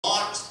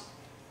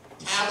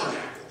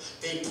tabernacle.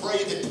 They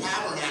pray the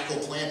tabernacle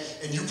plan,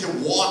 and you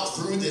can walk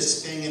through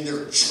this thing in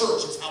their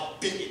church. It's how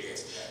big it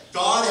is.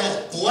 God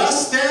has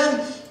blessed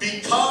them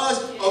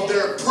because of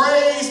their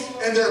praise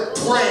and their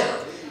prayer.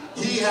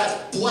 He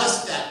has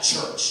blessed that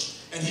church.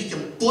 And he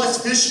can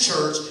bless this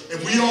church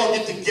if we all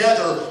get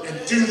together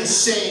and do the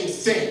same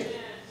thing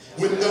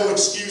with no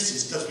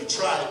excuses, because we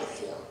tried it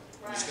before.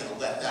 I'm just going to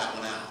let that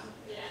one out.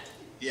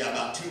 Yeah,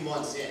 about 2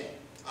 months in.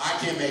 I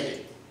can't make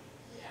it.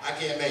 I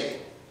can't make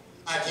it.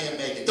 I can't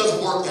make it. It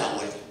doesn't work that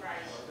way.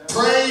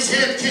 Praise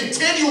him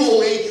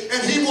continually,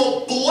 and he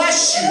will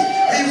bless you.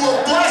 He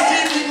will bless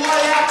Evening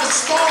Light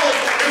Apostolic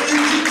if you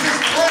keep his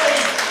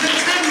praise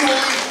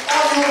continually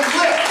on your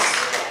lips.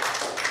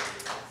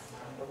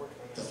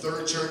 The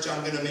third church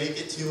I'm going to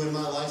make it to in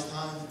my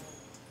lifetime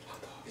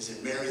is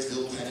in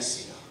Marysville,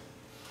 Tennessee.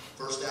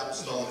 First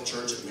Apostolic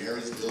Church in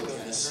Marysville,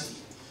 Tennessee.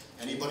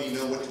 Anybody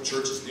know what the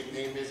church's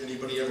nickname is?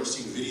 Anybody ever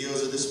seen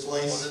videos of this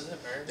place?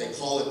 They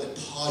call it the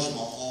Taj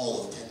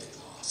Mahal of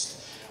Pentecost.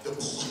 The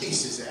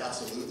place is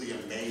absolutely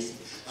amazing.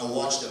 I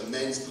watched a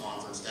men's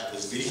conference that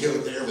was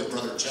videoed there with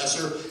Brother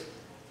Chesser.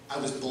 I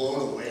was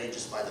blown away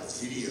just by the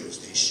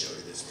videos they showed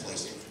of this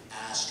place. It's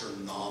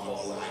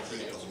astronomical. I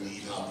can't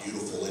believe how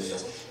beautiful it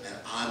is. And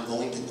I'm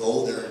going to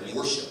go there and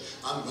worship.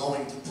 I'm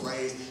going to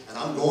praise, and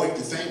I'm going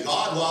to thank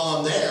God while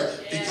I'm there,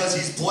 because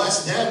he's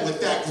blessed them with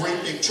that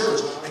great big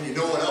church. And you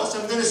know what else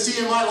I'm going to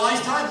see in my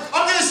lifetime?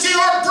 I'm going to see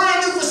our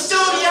brand new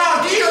facility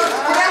out here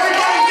where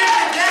everybody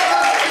gets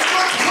together and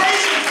starts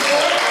praising for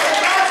it. And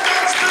God's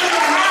not spinning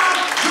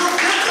around. You'll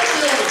get the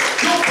building.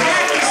 You'll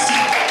practice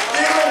it.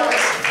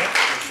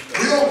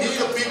 We don't need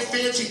a big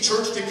fancy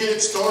church to get it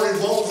started.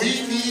 What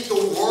we need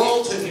the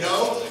world to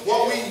know,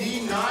 what we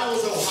need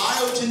Niles,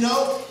 Ohio to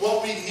know,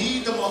 what we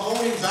need the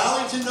Mahoning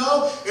Valley to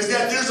know, is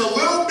that there's a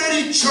little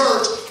bitty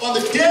church on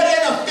the dead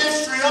end of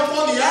 5th Street up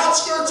on the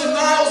outskirts of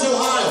Niles,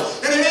 Ohio.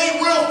 And it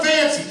ain't real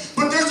fancy,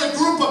 but there's a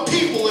group of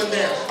people in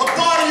there, a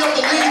body of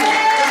believers.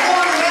 And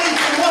more than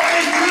anything, what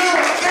they do,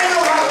 they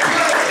know how to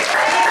pray.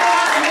 They know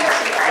how to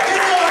worship. They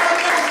know how to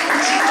minister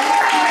to Jesus.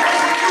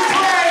 Because when you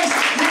praise,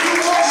 when you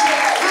worship,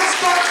 you'll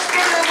start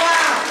spinning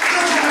around.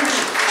 Listen to me.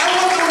 I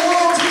want the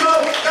world to know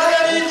that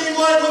at Evening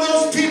Light, when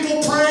those people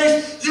praise,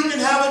 you can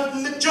have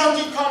a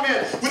junkie come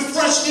in with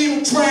fresh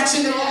needle tracks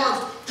in their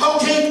arms,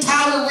 cocaine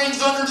powder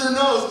rings under their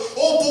nose.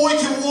 Old boy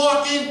can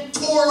walk in,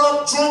 tore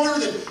up, drunker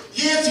than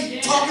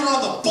Yancey talking on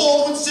the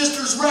Baldwin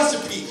sisters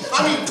recipe.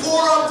 I mean,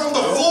 tore up from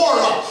the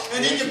floor up.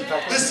 And he can,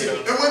 listen,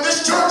 and when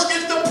this church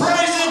gets to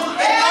praising,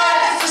 and God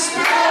gets to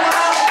spin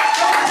around,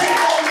 some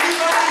people will leave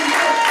out of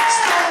here,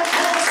 stone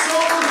cold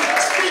sober,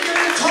 speaking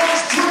in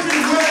tongues,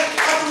 dripping wet,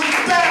 after we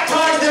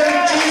baptize them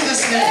in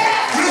Jesus' name.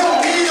 We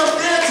don't need a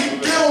fancy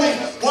building.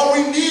 What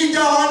we need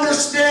to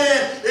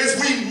understand is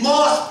we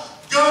must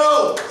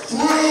go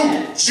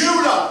through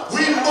Judah.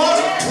 We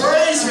must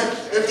praise him.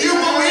 If you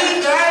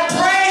believe that,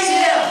 praise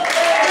him.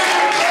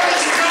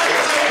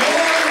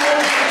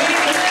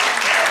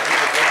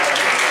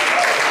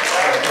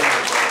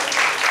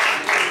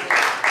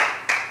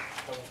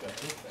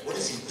 What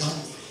has he done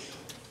for you?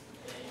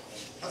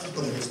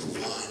 Everybody wants to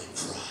whine and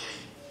cry.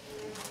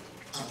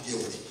 I'm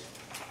guilty.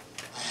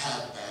 I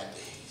have bad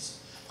days.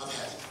 I've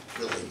had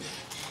really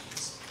bad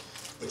days.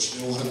 But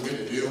you know what I'm going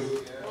to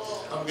do?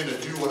 I'm going to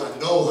do what I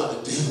know how to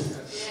do.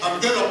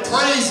 I'm going to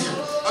praise him.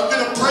 I'm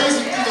going to praise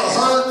him through the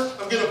hurt.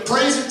 I'm going to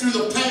praise him through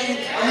the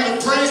pain. I'm going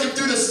to praise him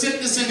through the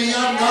sickness and the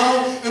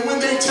unknown. And when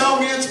they tell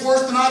me it's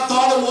worse than I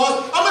thought it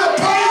was, I'm going to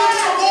praise him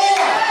some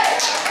more.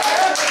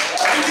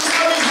 Because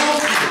let me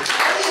help you.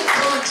 Let me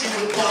encourage you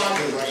with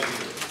Bible right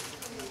here.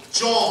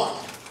 John,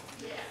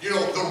 you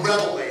know, the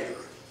Revelator,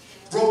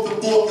 wrote the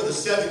book of the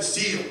 7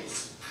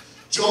 seals.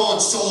 John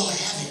saw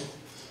heaven.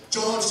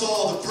 John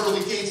saw the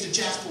pearly gates, the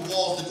jasper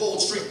walls, the gold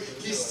street.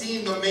 He's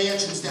seen the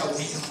mansions that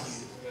wait on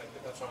you.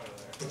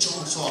 But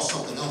John saw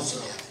something else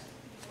in heaven.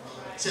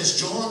 It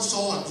says John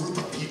saw a group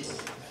of people.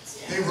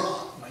 They were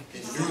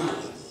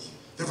innumerable.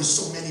 There were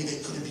so many they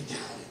couldn't be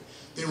counted.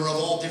 They were of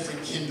all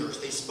different kindreds.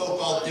 They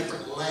spoke all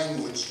different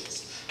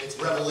languages. It's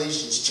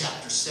Revelations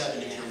chapter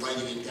 7 if you're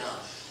writing it down.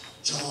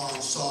 John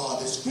saw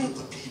this group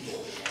of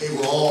people. They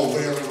were all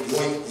wearing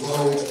white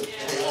robes.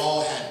 And they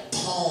all had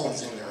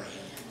palms in their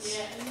hands.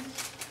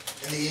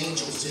 And the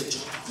angel said,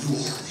 John, who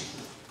are they?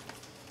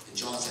 And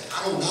John said,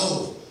 I don't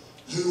know.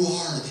 Who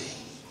are they?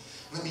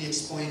 Let me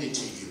explain it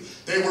to you.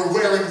 They were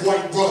wearing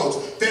white robes.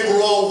 They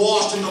were all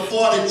washed in the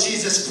blood of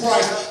Jesus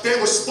Christ. They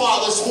were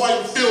spotless white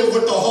and filled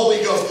with the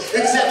Holy Ghost.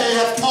 It said they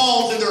had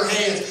palms in their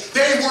hands.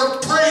 They were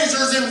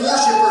praisers and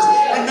worshipers.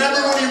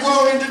 Remember when he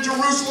rode into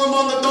Jerusalem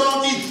on the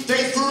donkey?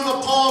 They threw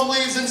the palm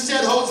leaves and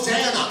said,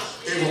 Hosanna.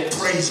 They were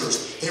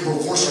praisers. They were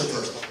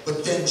worshipers.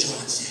 But then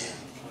John said,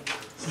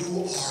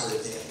 who are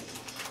they?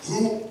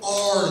 Who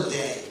are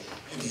they?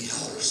 And the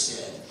elder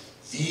said,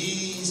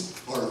 these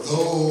are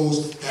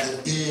those that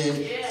have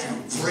been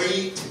through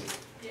great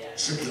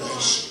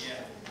tribulation.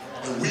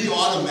 And we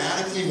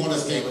automatically want to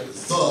think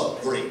the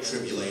great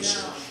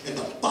tribulation. And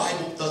the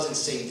Bible doesn't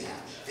say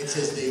that. It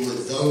says they were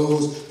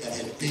those that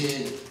had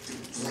been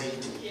through great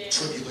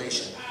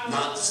tribulation.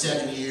 Not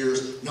 7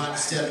 years, not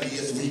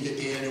 70th week of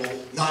Daniel,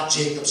 not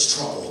Jacob's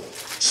trouble.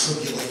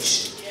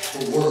 Tribulation.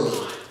 The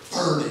word,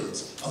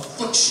 burdens,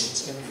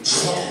 afflictions, and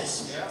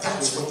troubles.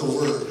 That's what the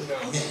word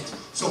meant.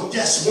 So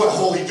guess what,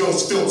 Holy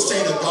Ghost filled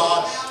saint of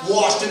God,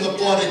 washed in the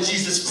blood of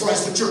Jesus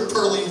Christ with your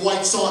pearly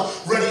whites on,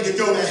 ready to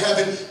go to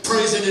heaven,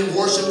 praising and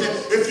worshiping.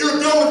 If you're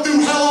going through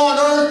hell on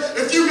earth,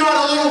 if you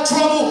got a little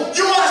trouble,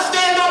 you want to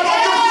stand up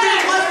on your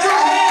feet, lift your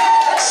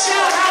hand, and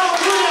shout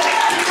hallelujah,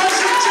 because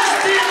you're just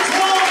being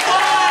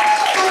qualified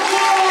for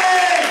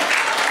glory.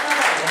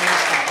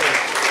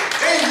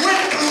 They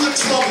went through the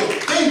trouble.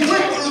 They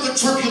went through the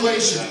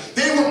tribulation.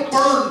 They were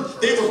burned.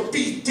 They were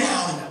beat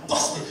down and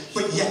busted,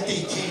 but yet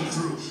they came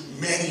through.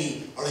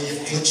 Many are the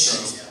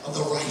afflictions of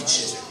the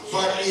righteous.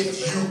 But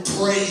if you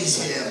praise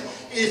him,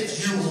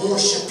 if you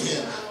worship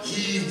him,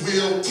 he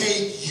will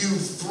take you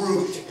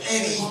through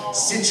any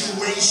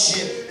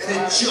situation. And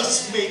it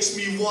just makes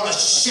me want to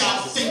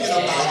shout thinking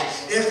about it.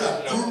 There's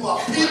a group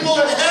of people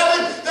in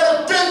heaven that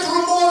have been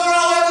through more than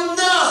I'll ever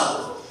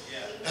know.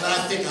 And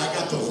I think I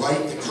got the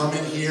right to come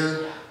in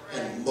here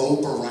and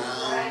mope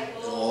around.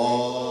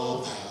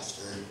 Oh,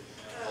 Pastor.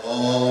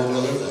 Oh,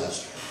 Brother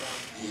Clester.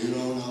 You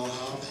don't know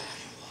how bad.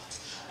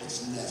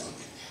 It's never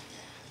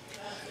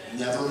been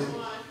that bad. Never,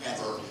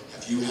 ever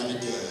have you had a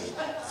day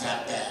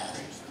that bad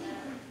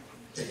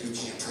that you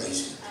can't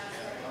praise him.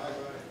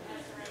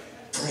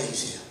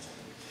 Praise him.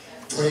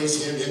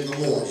 Praise him in the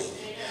morning.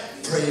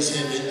 Praise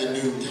him in the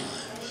noontime.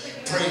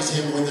 Praise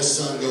him when the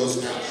sun goes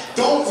down.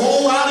 Don't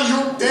roll out of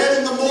your bed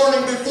in the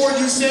morning before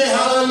you say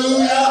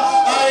hallelujah.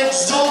 I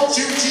exalt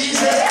you,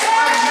 Jesus.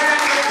 I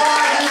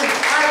magnify you.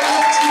 I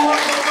lift you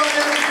up above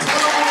every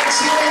problem and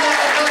trouble that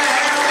I'm going to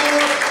have,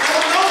 Lord. I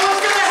don't know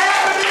what's going to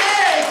happen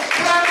today,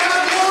 but I'm going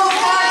to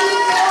glorify you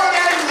for it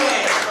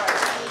anyway.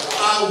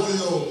 I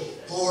will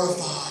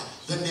glorify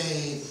the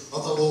name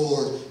of the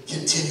Lord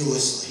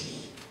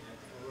continuously.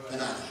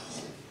 And I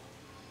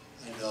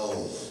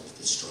know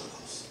the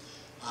struggles.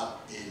 I've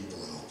been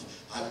broke.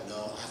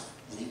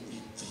 We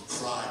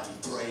cried, we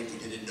prayed, we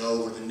didn't know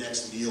where the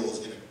next meal was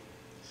going to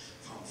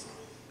come from.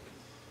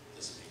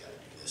 Listen, we got to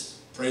do this.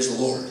 Praise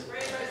the Lord.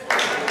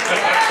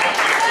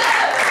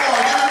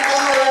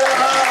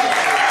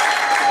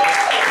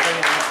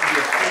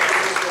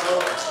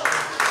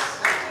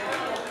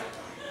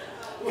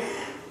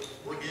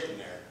 We're getting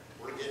there.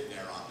 We're getting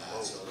there on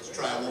that. So let's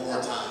try it one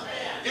more time.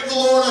 Give the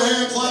Lord a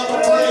hand clap of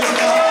praise,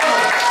 God.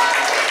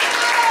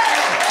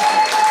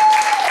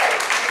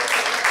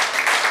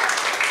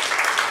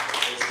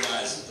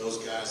 Those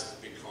guys, the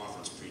big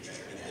conference preachers,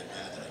 are going to get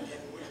mad that I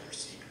gave away their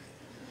secret.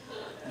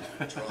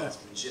 Draw this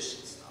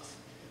magician stuff.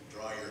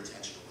 Draw your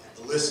attention away.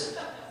 But listen,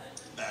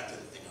 back to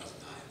the thing I was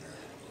dying there.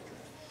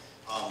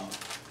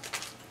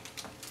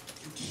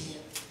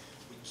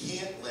 We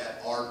can't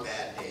let our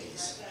bad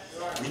days,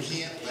 we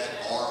can't let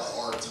our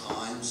hard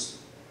times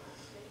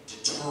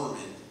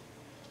determine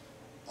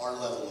our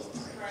level of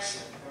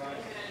praise.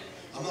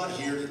 I'm not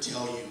here to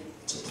tell you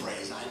to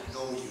praise. I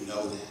know you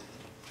know that.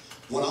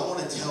 What I want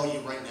to tell you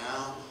right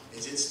now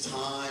is it's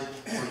time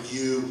for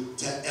you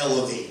to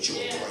elevate your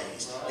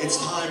praise. It's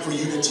time for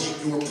you to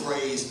take your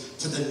praise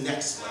to the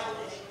next level.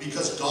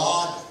 Because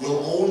God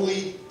will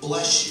only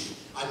bless you,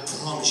 I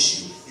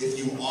promise you, if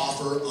you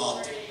offer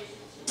up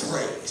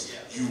praise.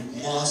 You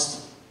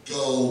must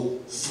go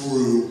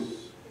through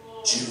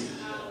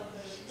Judah.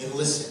 And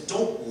listen,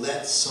 don't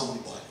let some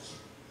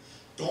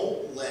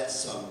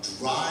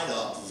dried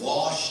up,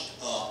 washed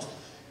up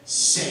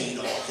saint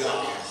of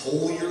God,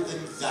 holier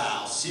than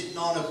thou, sitting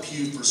on a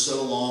pew for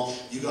so long,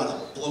 you got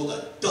to blow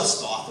the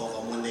dust off of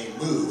them when they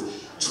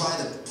move. Try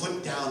to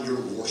put down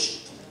your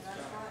worship.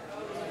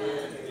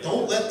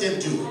 Don't let them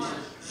do it.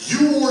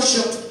 You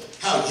worship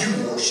how you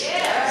worship.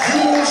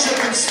 You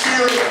worship in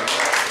spirit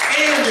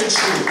and in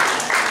truth.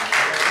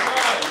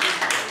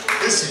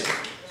 Listen,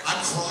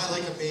 I cry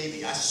like a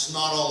baby. I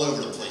snot all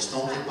over the place.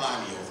 Don't get by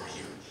me over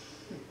here.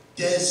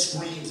 Des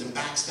screams and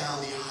backs down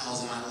the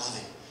aisles, and I love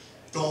it.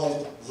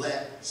 Don't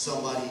let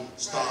somebody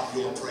stop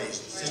your praise.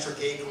 Sister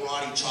Kay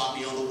karate chopped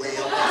me on the way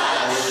up the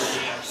aisle.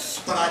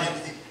 But I didn't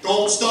think,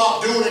 don't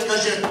stop doing it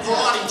because you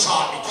karate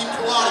chopped me. Keep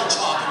karate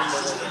chopping me,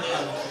 Sister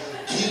Kay.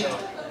 Keep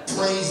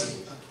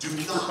praising. Do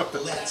not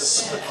let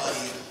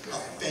somebody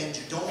offend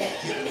you. Don't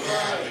get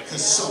mad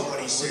because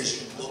somebody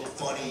says you look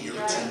funny, you're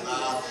too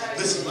loud.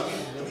 Listen, let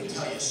me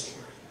tell you a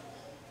story.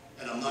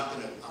 And I'm not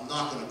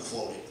gonna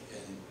quote it,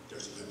 and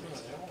there's a good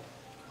reason.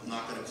 I'm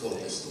not gonna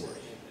quote this story.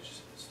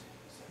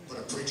 But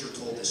a preacher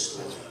told this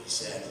story. He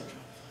said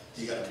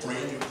he got a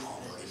brand new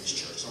convert in his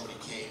church. Somebody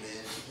came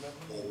in,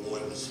 old boy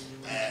was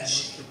bad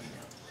shape.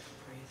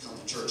 Come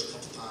to church a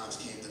couple times,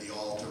 came to the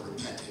altar,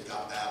 repented,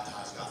 got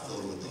baptized, got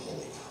filled with the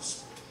Holy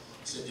Ghost.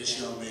 He said this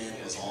young man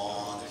was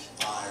on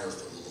fire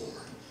for the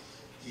Lord.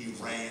 He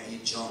ran, he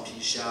jumped, he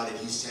shouted,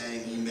 he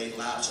sang, he made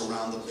laps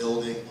around the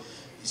building.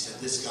 He said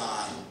this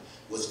guy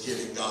was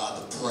giving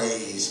God the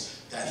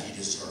praise that he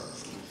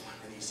deserved.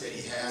 And he said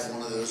he had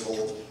one of those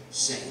old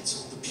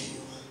saints on the pew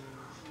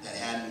that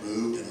hadn't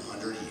moved in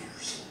 100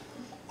 years.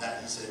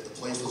 That he said if the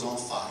place was on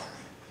fire,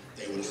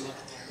 they would have there.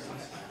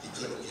 He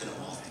couldn't get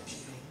them off the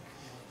pew.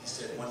 He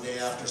said one day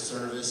after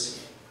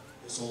service,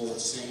 this old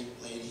saint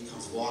lady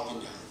comes walking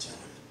down to him.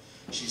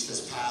 She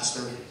says,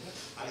 Pastor,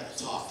 I got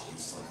to talk to you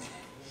for a minute.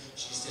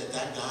 She said,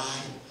 that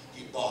guy,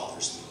 he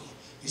bothers me.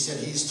 He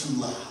said, he's too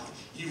loud.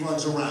 He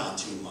runs around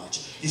too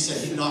much. He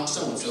said, he knocked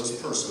so-and-so's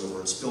purse over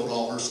and spilled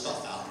all her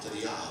stuff out into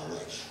the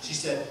aisleway. She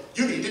said,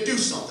 you need to do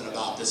something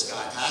about this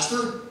guy,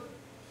 Pastor.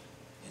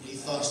 And he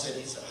thought, I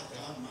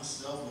thought to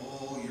myself,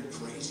 oh, you're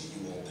crazy,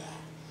 you old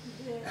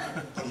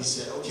bat. But he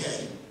said,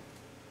 okay,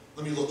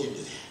 let me look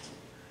into that.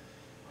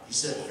 He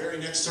said, the very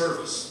next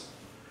service,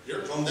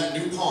 here come that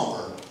new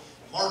convert,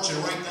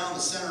 marching right down the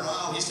center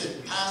aisle. He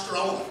said, Pastor,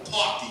 I want to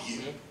talk to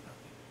you.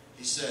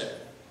 He said,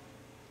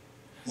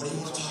 what do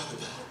you want to talk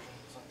about?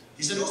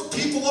 He said, those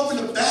people up in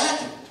the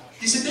back,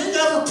 he said, they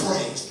never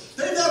praise.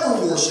 They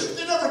never worship.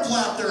 They never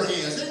clap their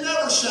hands. They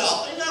never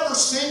shout. They never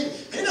sing.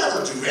 They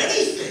never do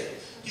anything.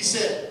 He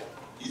said,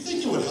 do you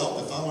think it would help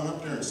if I went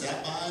up there and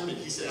sat by him? And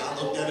he said, I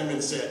looked at him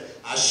and said,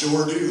 I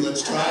sure do.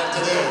 Let's try it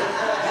today.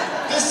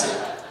 Listen,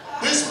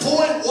 his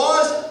point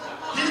was,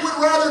 he would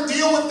rather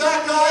deal with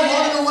that guy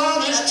running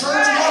around his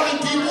church knocking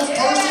people's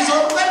purses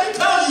over. Let me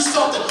tell you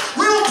something.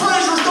 Real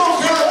praisers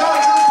don't care about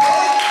your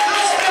purse.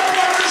 They'll step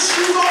on their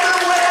shoes on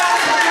their way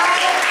out to the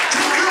aisle,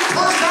 take your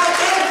purse out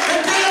there,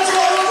 and dance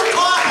all over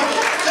top of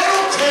it. They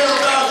don't care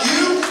about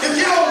you. If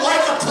you don't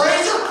like a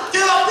praiser,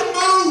 get up and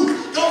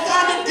move. Go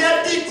find a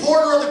deadbeat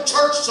corner of the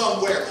church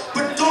somewhere.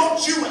 But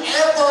don't you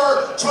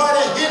ever try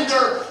to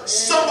hinder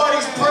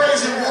somebody's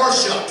praise and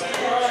worship.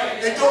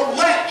 And don't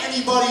let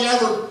anybody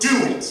ever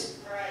do it.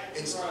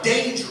 It's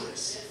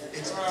dangerous.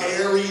 It's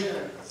very,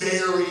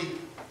 very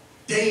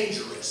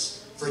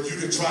dangerous for you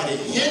to try to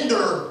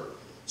hinder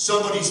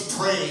somebody's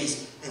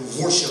praise and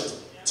worship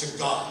to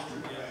God.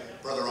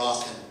 Brother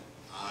Austin,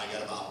 I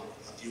got about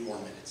a few more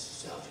minutes,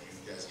 so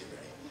you guys get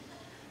ready.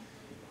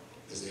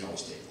 Because they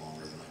always take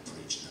longer than I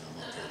preach, and then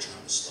I'm up there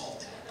trying to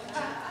stall that.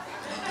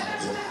 And I'm not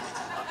good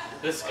at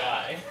it. This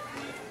guy.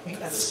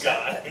 This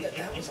guy.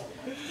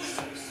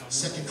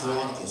 2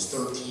 Chronicles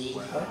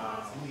 13,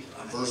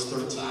 verse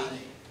 13.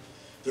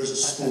 There's a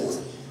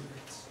story.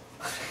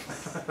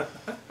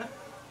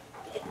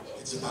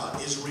 It's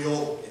about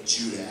Israel and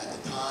Judah. At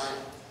the time,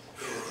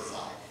 they were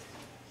divided.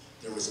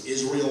 There was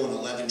Israel and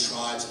 11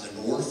 tribes in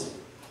the north,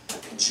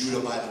 and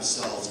Judah by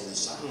themselves in the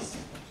south.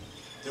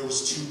 There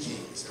was two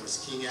kings. There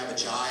was King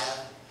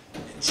Abijah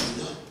in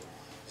Judah,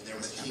 and there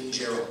was King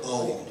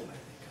Jeroboam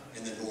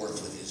in the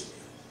north with Israel.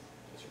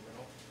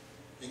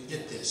 And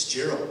get this,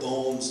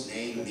 Jeroboam's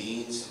name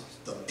means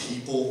the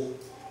people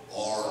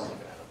are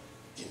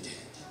content.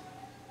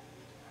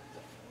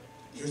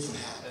 Here's what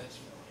happened.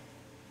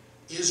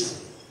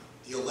 Israel,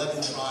 the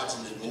 11 tribes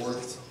in the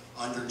north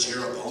under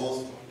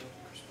Jeroboam,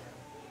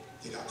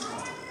 they got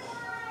comfortable.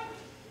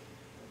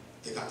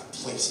 They got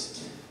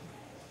complacent.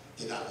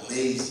 They got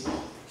lazy.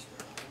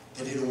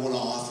 They didn't want to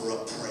offer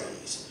up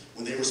praise.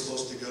 When they were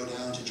supposed to go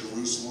down to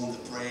Jerusalem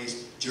to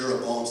praise,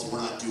 Jeroboam said, we're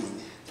not doing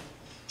that.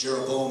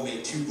 Jeroboam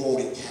made 2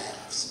 golden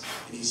calves,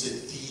 and he said,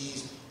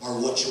 these are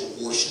what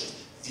you'll worship.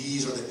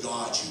 These are the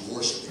gods you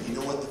worship. And you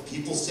know what the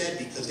people said?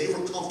 Because they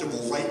were comfortable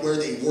right where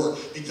they were,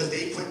 because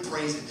they quit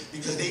praising,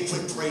 because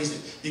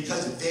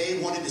they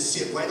wanted to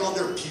sit right on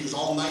their pews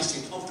all nice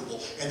and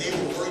comfortable, and they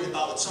were worried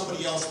about what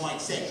somebody else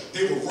might say.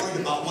 They were worried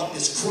about what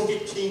this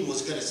crooked king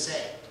was going to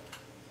say.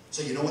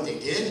 So you know what they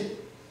did?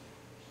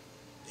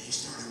 They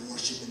started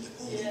worshiping the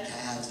golden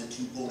calves, the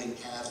 2 golden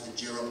calves that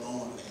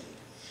Jeroboam made.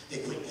 They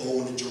quit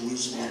going to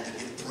Jerusalem to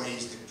give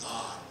praise to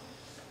God.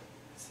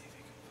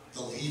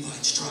 The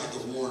Levites tried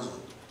to warn them.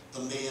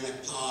 The man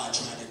of God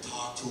tried to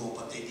talk to them,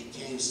 but they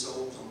became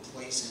so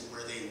complacent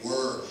where they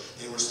were.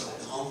 They were so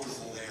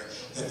comfortable there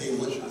that they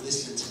wouldn't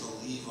listen to the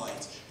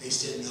Levites. They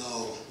said,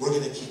 no, we're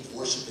going to keep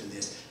worshiping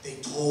this. They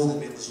told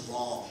them it was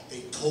wrong.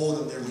 They told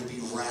them there would be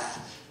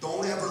wrath.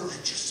 Don't ever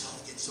let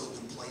yourself get so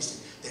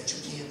complacent that you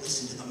can't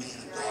listen to the man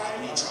of God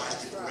when he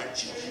tries to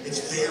correct you.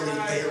 It's very,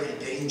 very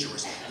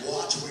dangerous.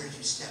 Watch where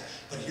you step.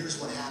 But here's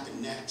what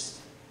happened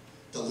next.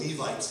 The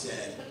Levites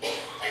said,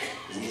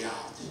 we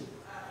out.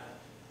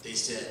 They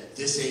said,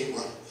 this ain't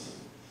right.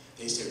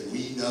 They said,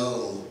 we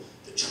know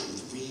the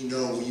truth. We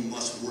know we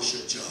must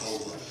worship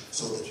Jehovah.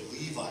 So the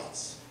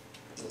Levites,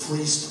 the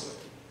priesthood,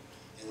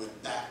 they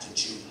went back to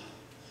Judah.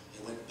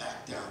 They went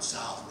back down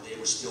south where they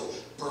were still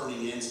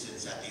burning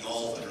incense at the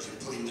altars and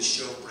putting the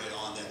showbread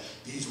on them.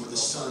 These were the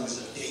sons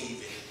of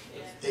David.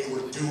 They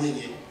were doing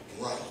it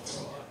right.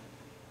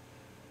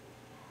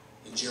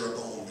 And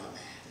Jeroboam got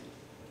mad.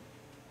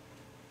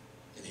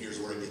 And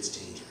here's where it gets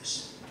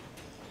dangerous.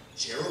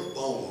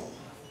 Jeroboam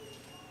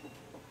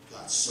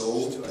got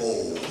so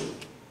bold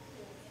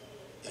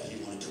that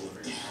he wanted to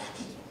attack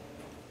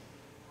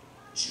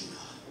Judah.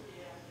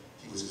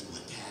 He was going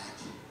to attack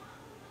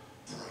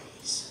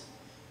praise.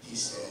 He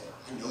said,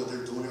 I know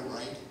they're doing it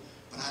right,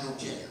 but I don't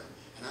care.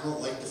 And I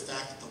don't like the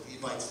fact that the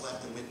Levites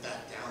left and went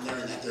back down there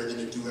and that they're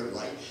going to do it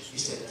right. He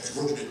said, because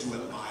we're going to do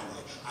it my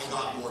way. I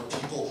got more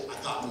people,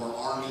 I got more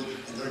army,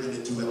 and they're going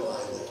to do it my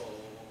way.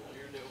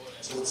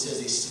 So it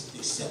says they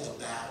set the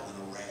battle in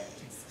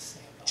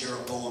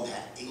Jeroboam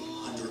had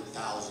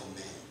 800,000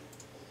 men.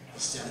 He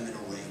sent them in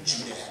a ring.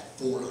 Judah had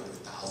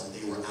 400,000.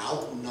 They were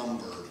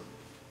outnumbered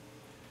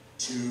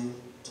 2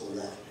 to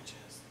 1.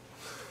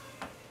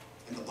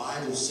 And the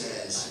Bible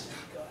says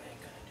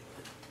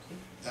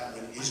that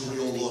when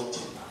Israel looked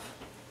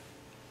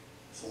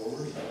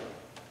forward,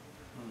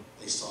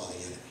 they saw the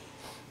enemy.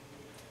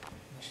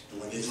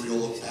 And when Israel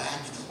looked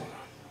back,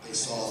 they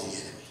saw the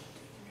enemy.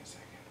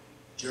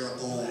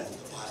 Jeroboam,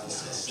 the Bible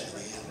says, set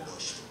an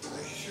ambush for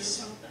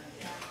praise.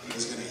 He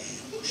was going to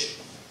ambush.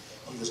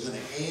 He was going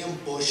to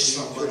ambush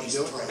somebody's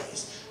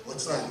praise.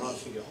 What's that mean?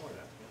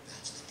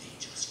 That's the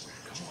dangerous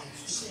ground you want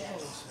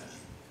yourself.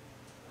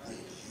 When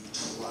you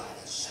try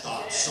to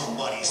stop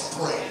somebody's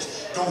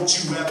praise, don't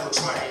you ever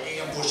try to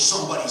ambush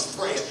somebody's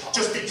praise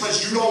just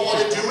because you don't want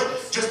to do it,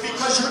 just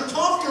because you're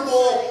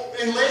comfortable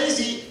and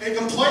lazy and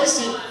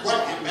complacent.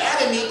 Right, you're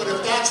mad at me, but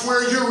if that's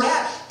where you're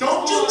at,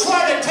 don't you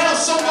try to tell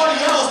somebody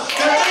else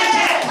that they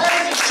can't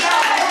praise and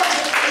shout and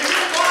worship and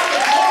give God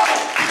the glory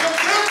because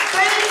they're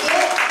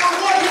thankful for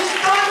what He's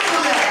done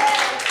for them.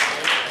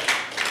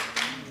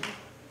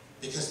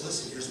 Because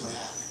listen, here's what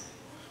happened.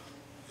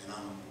 And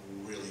I'm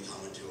really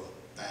coming to a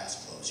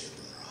fast close here,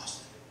 Brother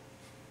Austin.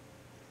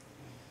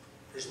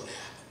 Here's what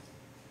happened.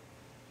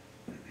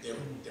 They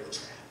were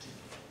trapped.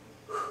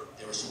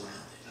 They were surrounded.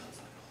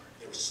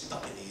 They were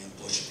stuck in the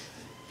ambush.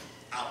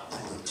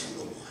 Outnumbered 2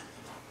 to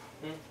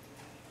 1.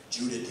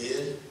 Judah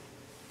did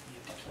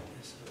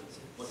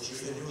what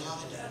Judah knew how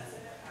to do.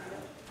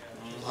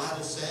 The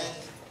Bible said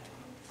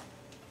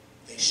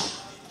they shouted.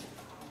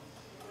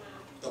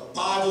 The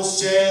Bible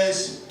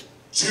says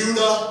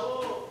Judah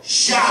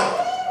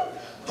shouted.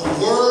 The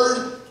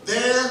word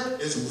there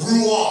is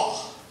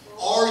ruah.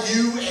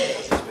 R-U-A.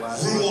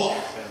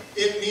 Ruah.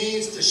 It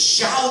means to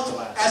shout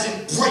as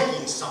in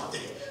breaking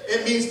something.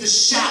 It means to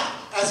shout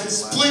as in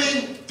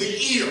splitting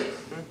the ear.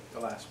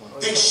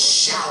 They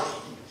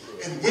shouted.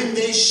 And when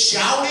they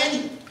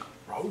shouted,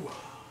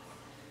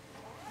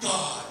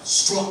 God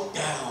struck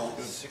down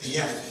the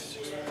enemy.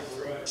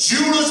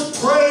 Judah's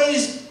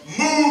praise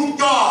moved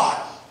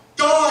God.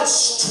 God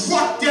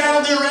struck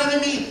down their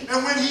enemy,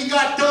 and when he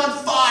got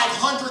done,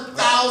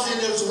 500,000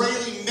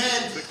 Israeli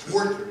men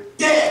were